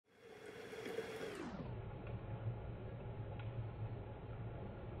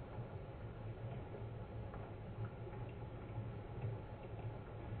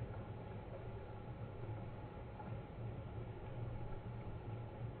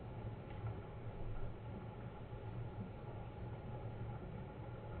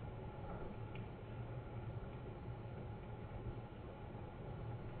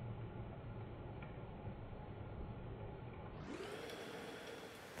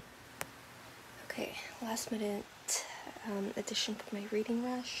Okay, last minute addition to my reading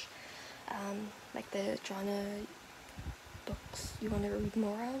rush. Like the genre books you want to read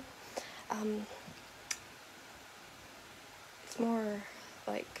more of. It's more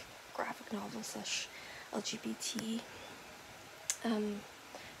like graphic novel slash LGBT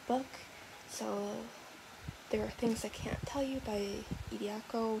book. So there are things I can't tell you by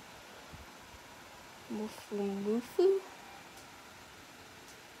Idiako Mufu.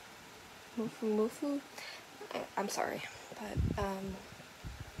 I'm sorry, but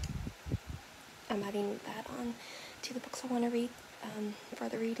I'm adding that on to the books I want to read for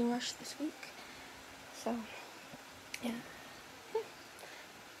the reading rush this week. So, yeah.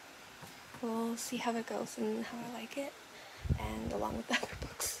 We'll see how it goes and how I like it, and along with the other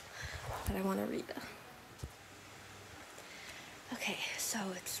books that I want to read. Okay,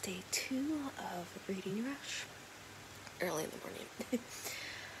 so it's day 2 of the reading rush, early in the morning.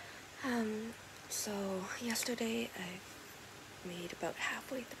 So yesterday I made about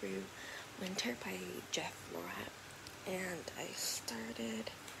halfway through Winter by Jeff Morat, and I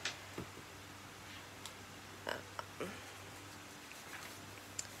started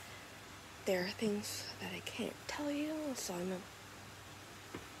there are things that I can't tell you, so I'm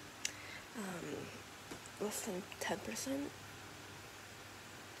less than 10%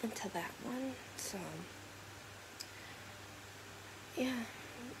 into that one, so yeah,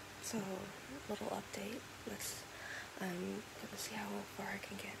 so little update. I'm gonna see how far I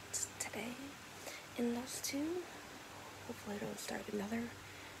can get today in those two. Hopefully I don't start another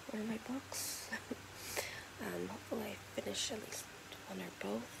one of my books. Hopefully I finish at least one or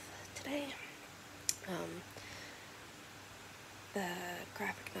both today. The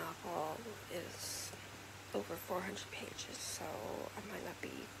graphic novel is over 400 pages, so I might not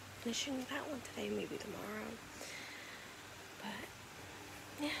be finishing that one today, maybe tomorrow. But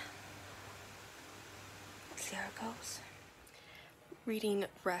yeah, let's see how it goes. Reading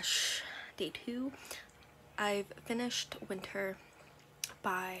rush day 2. I've finished Winter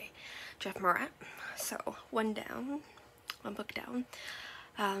by Jeff Morat, so one book down.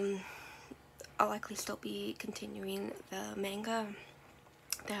 I'll likely still be continuing the manga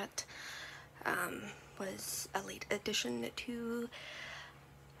that was a late addition to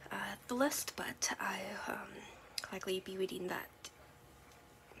the list, but I likely be reading that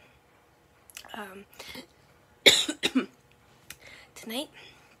tonight.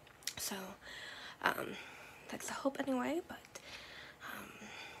 So that's the hope anyway, but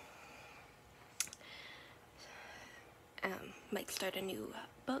might start a new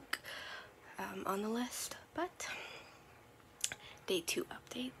book on the list. But day 2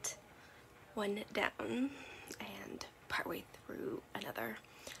 update, one down and partway through another,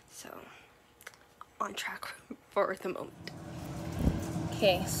 so on track for the moment.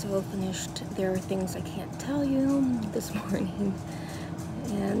 Okay, so finished There Are Things I Can't Tell You this morning,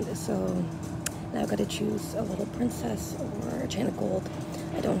 and so now I've got to choose A Little Princess or Chain of Gold.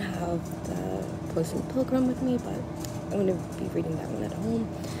 I don't have the Poison Pilgrim with me, but I'm going to be reading that one at home.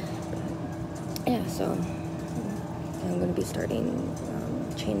 But yeah, so I'm going to be starting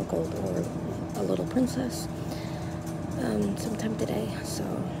Chain of Gold or A Little Princess sometime today. So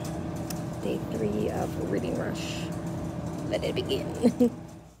day 3 of reading rush. Let it begin.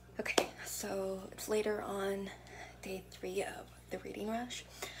 Okay, so it's later on day 3 of the reading rush.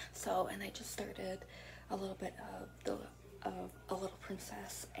 So, and I just started a little bit of A Little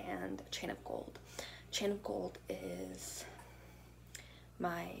Princess and Chain of Gold. Chain of Gold is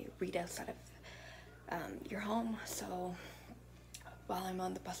my read outside of your home. So while I'm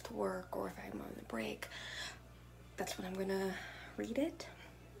on the bus to work, or if I'm on the break, that's when I'm gonna read it.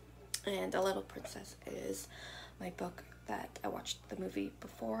 And A Little Princess is my book that I watched the movie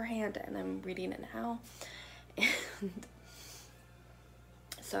beforehand, and I'm reading it now. And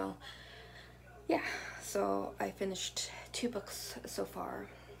so yeah, so I finished 2 books so far.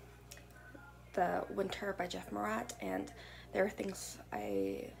 The Winter by Jeff Morat, and There Are Things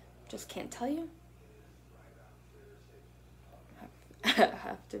I Just Can't Tell You. I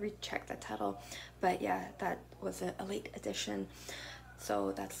have to recheck the title, but yeah, that was a late edition,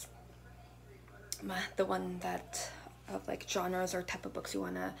 so that's the one that of like genres or type of books you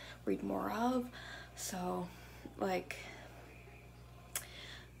want to read more of. So like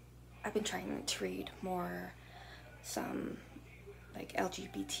I've been trying to read more some like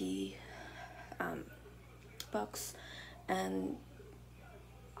LGBT books, and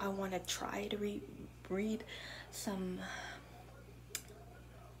I want to try to read some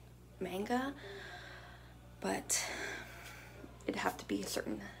manga, but it'd have to be a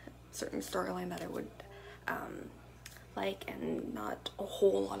certain storyline that I would like, and not a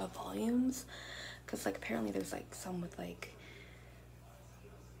whole lot of volumes, because like apparently there's like some with like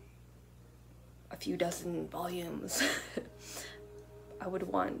a few dozen volumes. I would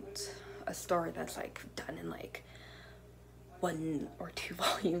want a story that's like done in like 1 or 2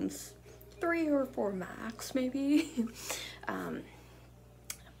 volumes, 3 or 4 max maybe.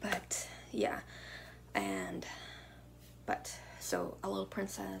 But yeah, but so A Little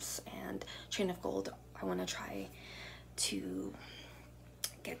Princess and Chain of Gold, I want to try to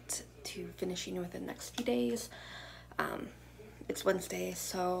get to finishing within the next few days. It's Wednesday,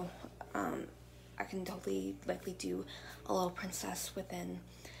 so I can totally likely do A Little Princess within,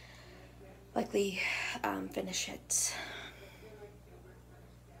 likely finish it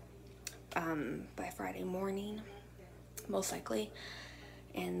by Friday morning, most likely.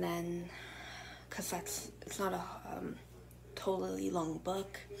 And then, because it's not a totally long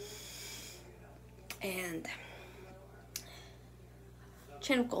book, and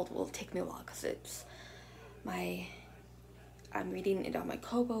Chain of Gold will take me a while because I'm reading it on my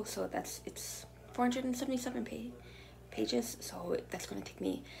Kobo, so it's 477 pages, so that's going to take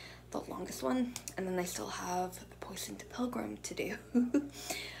me the longest one. And then I still have The Poisoned Pilgrim to do.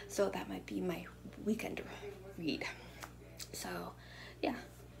 So that might be my weekend read. So yeah,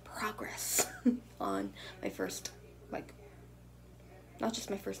 progress on my first, like, not just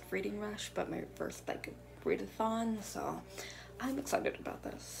my first reading rush, but my first like readathon. So I'm excited about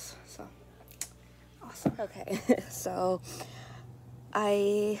this. So awesome. Okay, so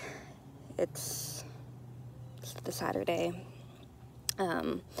it's the Saturday,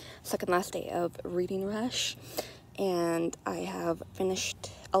 second last day of reading rush, and I have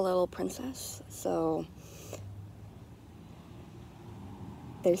finished A Little Princess, so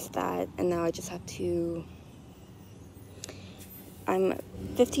there's that. And now I just have to, I'm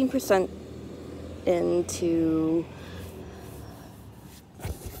 15% into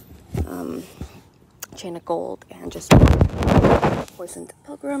Chain of Gold and just Poisoned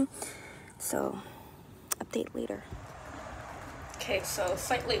Pilgrim, so update later. Okay, so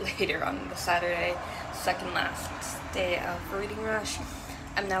slightly later on the Saturday, second last day of reading rush,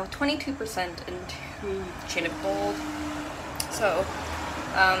 I'm now 22% into Chain of Gold. So,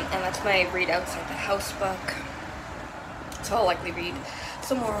 and that's my read outside the house book. So I'll likely read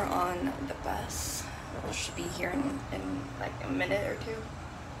some more on the bus, which should be here in like a minute or two.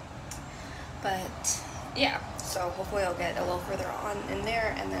 But yeah, so hopefully I'll get a little further on in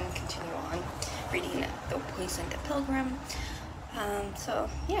there and then continue on reading The Poisoned Pilgrim. So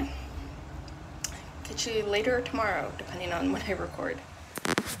yeah, catch you later or tomorrow, depending on when I record.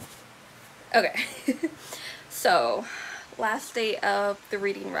 Okay, so last day of the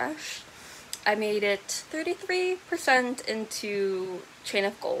reading rush, I made it 33% into Chain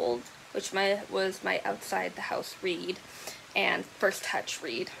of Gold, which was my outside the house read and first touch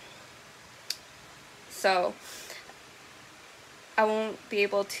read. So I won't be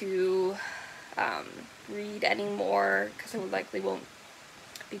able to read anymore because I likely won't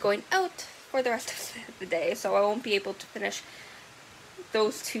be going out for the rest of the day, so I won't be able to finish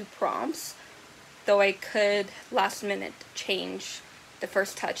those 2 prompts, though I could last minute change the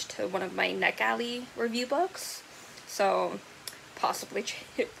first touch to one of my NetGalley review books, so possibly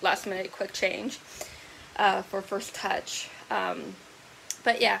last minute quick change for first touch.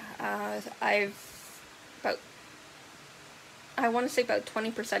 But yeah, I want to say about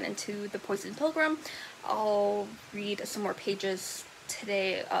 20% into The Poisoned Pilgrim. I'll read some more pages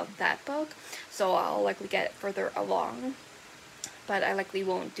today of that book, so I'll likely get further along, but I likely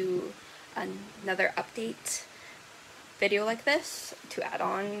won't do another update video like this to add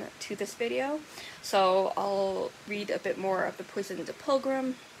on to this video. So I'll read a bit more of The Poisoned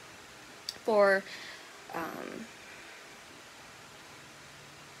Pilgrim for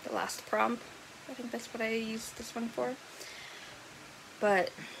the last prompt. I think that's what I used this one for.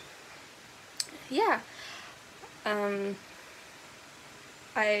 But yeah,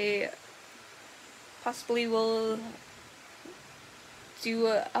 I possibly will do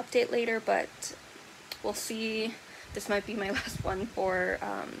an update later, but we'll see. This might be my last one for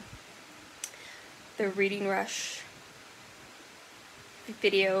the reading rush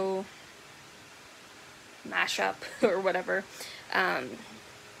video mashup or whatever.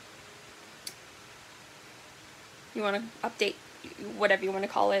 You want to update, whatever you want to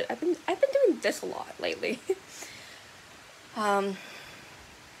call it. I've been doing this a lot lately.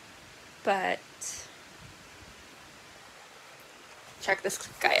 But check this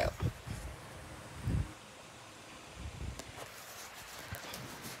guy out.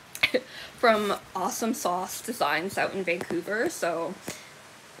 From Awesome Sauce Designs out in Vancouver, so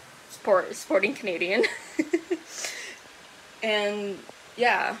sporting Canadian. And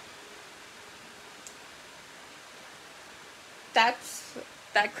yeah, that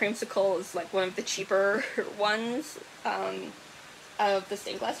creamsicle is like one of the cheaper ones of the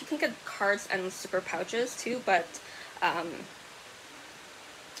stained glass. You can get cards and super pouches too, but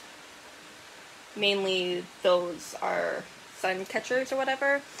mainly those are sun catchers or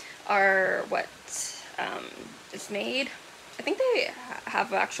whatever are what is made. I think they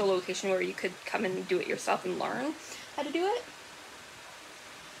have an actual location where you could come and do it yourself and learn how to do it.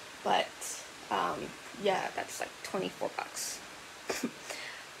 But yeah, that's like 24 bucks.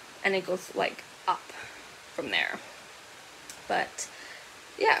 And it goes like up from there. But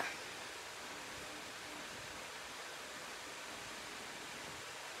yeah.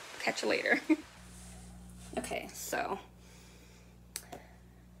 Catch you later. Okay, so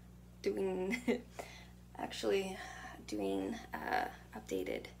actually doing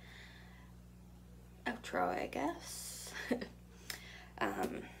updated outro, I guess.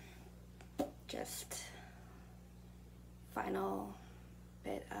 Just final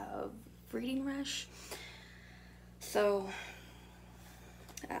bit of reading rush. So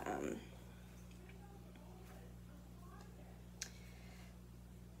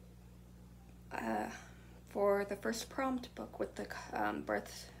for the first prompt book with the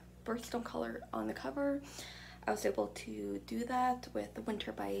birthstone color on the cover, I was able to do that with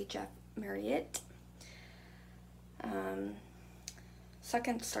Winter by Jeff Marriott.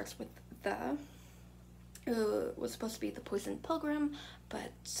 Second starts with the. It was supposed to be The Poisoned Pilgrim,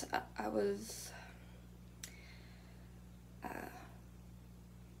 but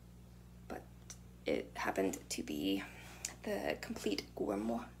but it happened to be The Complete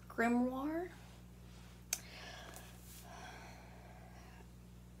Grimoire.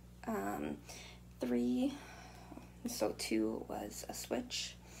 Three, so two was a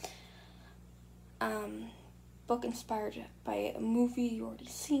switch. Book inspired by a movie you already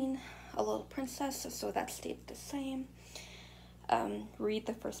seen, A Little Princess, so that stayed the same. Read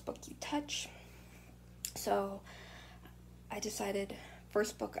the first book you touch. So I decided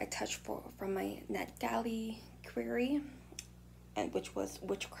first book I touched from my NetGalley query, and which was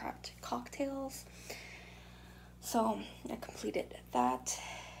Witchcraft Cocktails. So I completed that.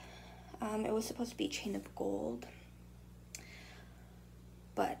 It was supposed to be Chain of Gold,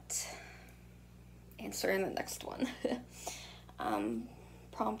 but answer in the next one.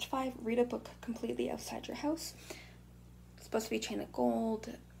 Prompt 5, read a book completely outside your house. It's supposed to be Chain of Gold.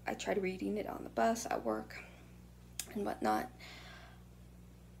 I tried reading it on the bus, at work, and whatnot.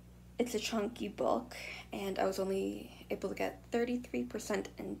 It's a chunky book, and I was only able to get 33%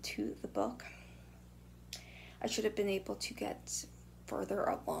 into the book. I should have been able to get further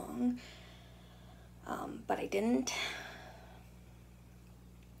along, but I didn't.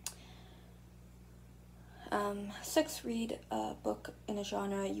 6, read a book in a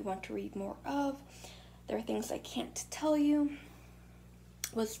genre you want to read more of. There Are Things I Can't Tell You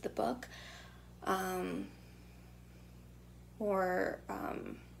was the book. I'm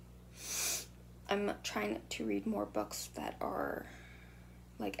trying to read more books that are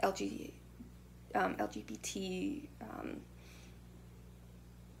like LGBT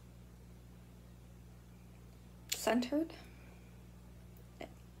centered,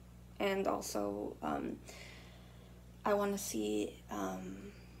 and also I want to see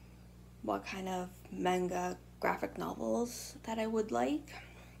what kind of manga graphic novels that I would like.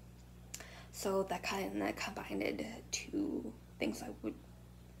 So that kind of combined two things I would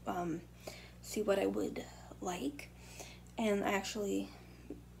see what I would like, and I actually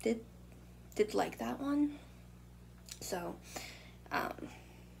did like that one. So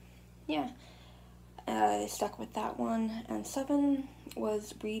yeah, I stuck with that one. And 7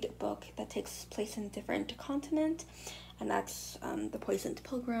 was read a book that takes place in a different continent, and that's The Poisoned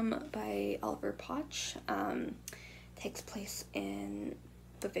Pilgrim by Oliver Poch. Takes place in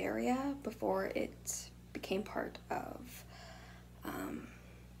Bavaria before it became part of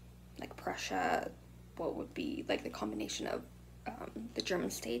like Prussia, what would be like the combination of the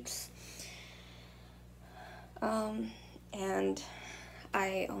German states. And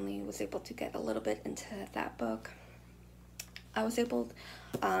I only was able to get a little bit into that book. I was able,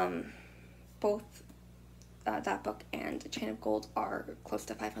 both that book and Chain of Gold are close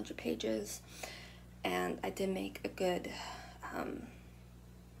to 500 pages, and I did make a good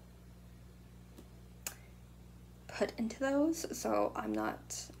put into those, so I'm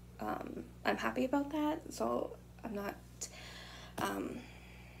not, I'm happy about that, so I'm not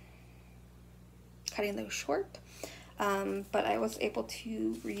cutting those short. But I was able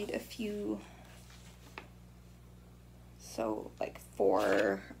to read a few, so like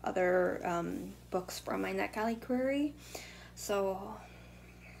 4 other books from my NetGalley query. So,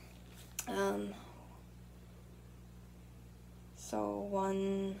 so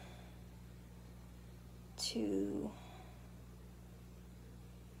 1, 2,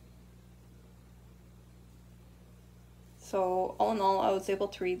 so all in all, I was able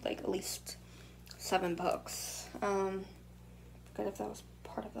to read like at least 7 books. Forget if that was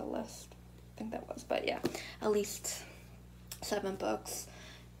part of the list. I think that was, but yeah, at least 7 books.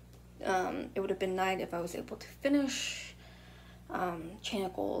 It would have been 9 if I was able to finish Chain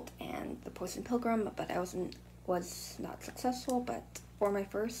of Gold and The Poison Pilgrim, but I was not successful. But for my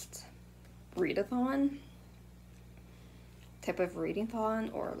first readathon type of reading-thon,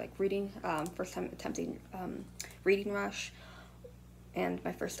 or like reading, first time attempting reading rush, and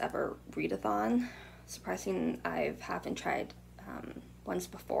my first ever readathon. Surprising, I haven't tried ones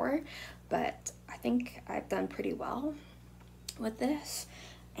before, but I think I've done pretty well with this.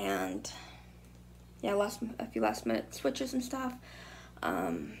 And yeah, a few last minute switches and stuff,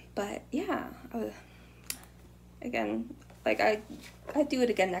 but yeah, again, like I'd do it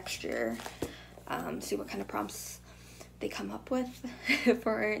again next year, see what kind of prompts they come up with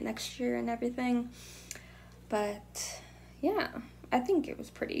for next year and everything. But yeah, I think it was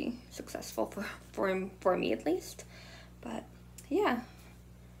pretty successful for me at least. But yeah,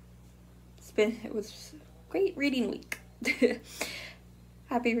 it was a great reading week.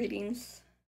 Happy readings.